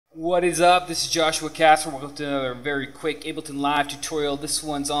What is up? This is Joshua Casper. Welcome to another very quick Ableton Live tutorial. This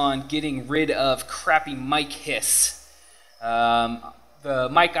one's on getting rid of crappy mic hiss. The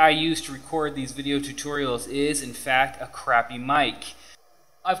mic I use to record these video tutorials is, in fact, a crappy mic.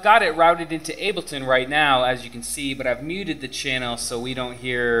 I've got it routed into Ableton right now, as you can see, but I've muted the channel so we don't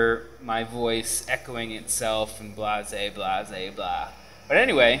hear my voice echoing itself and blase, blase, blah. But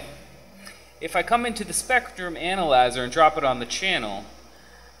anyway, if I come into the spectrum analyzer and drop it on the channel,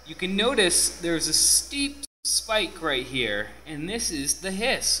 you can notice there's a steep spike right here, and this is the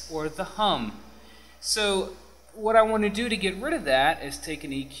hiss, or the hum. So what I want to do to get rid of that is take an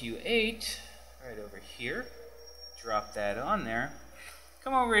EQ8 right over here, drop that on there,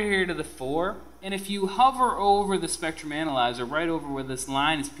 come over here to the 4, and if you hover over the spectrum analyzer, right over where this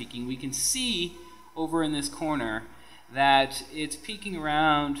line is peaking, we can see over in this corner that it's peaking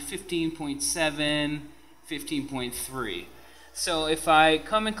around 15.7, 15.3. So if I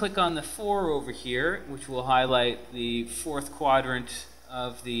come and click on the 4 over here, which will highlight the fourth quadrant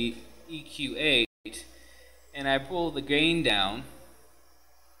of the EQ8, and I pull the gain down,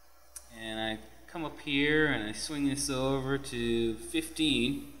 and I come up here and I swing this over to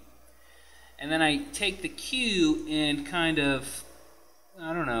 15, and then I take the Q and kind of,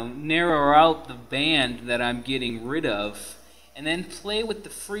 I don't know, narrow out the band that I'm getting rid of, and then play with the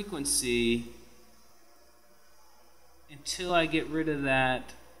frequency until I get rid of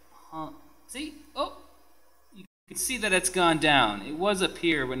that. See? Oh! You can see that it's gone down. It was up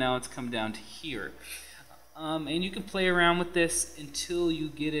here, but now it's come down to here. And you can play around with this until you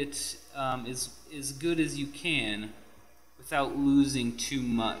get it as good as you can without losing too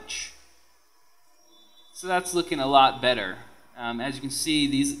much. So that's looking a lot better. As you can see,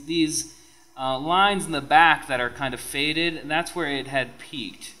 these lines in the back that are kind of faded, that's where it had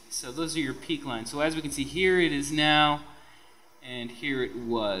peaked. So those are your peak lines. So as we can see, here it is now, and here it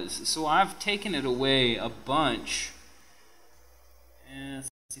was. So I've taken it away a bunch. And let's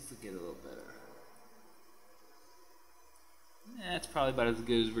see if we get a little better. That's probably about as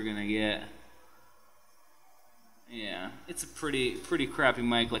good as we're gonna get. Yeah, it's a pretty crappy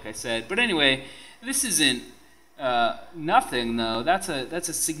mic, like I said. But anyway, this isn't nothing though. That's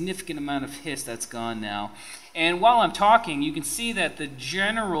a significant amount of hiss that's gone now. And while I'm talking, you can see that the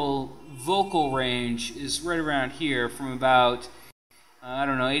general vocal range is right around here, from about I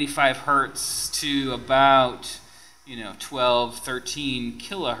don't know, 85 hertz to about 12, 13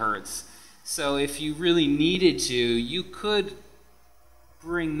 kilohertz. So if you really needed to, you could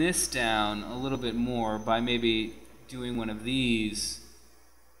bring this down a little bit more by maybe doing one of these,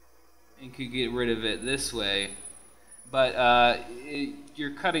 and could get rid of it this way. But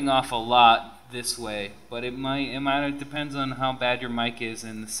you're cutting off a lot this way, but it depends on how bad your mic is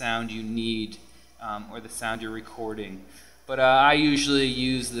and the sound you need, or the sound you're recording. But I usually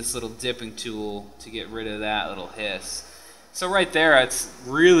use this little dipping tool to get rid of that little hiss. So right there, it's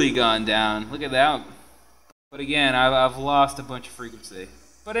really gone down. Look at that. But again, I've lost a bunch of frequency.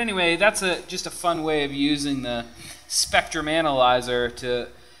 But anyway, that's just a fun way of using the spectrum analyzer to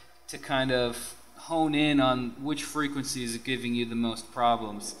kind of hone in on which frequencies are giving you the most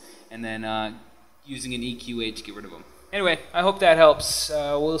problems, and then using an EQ8 to get rid of them. Anyway, I hope that helps.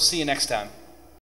 We'll see you next time.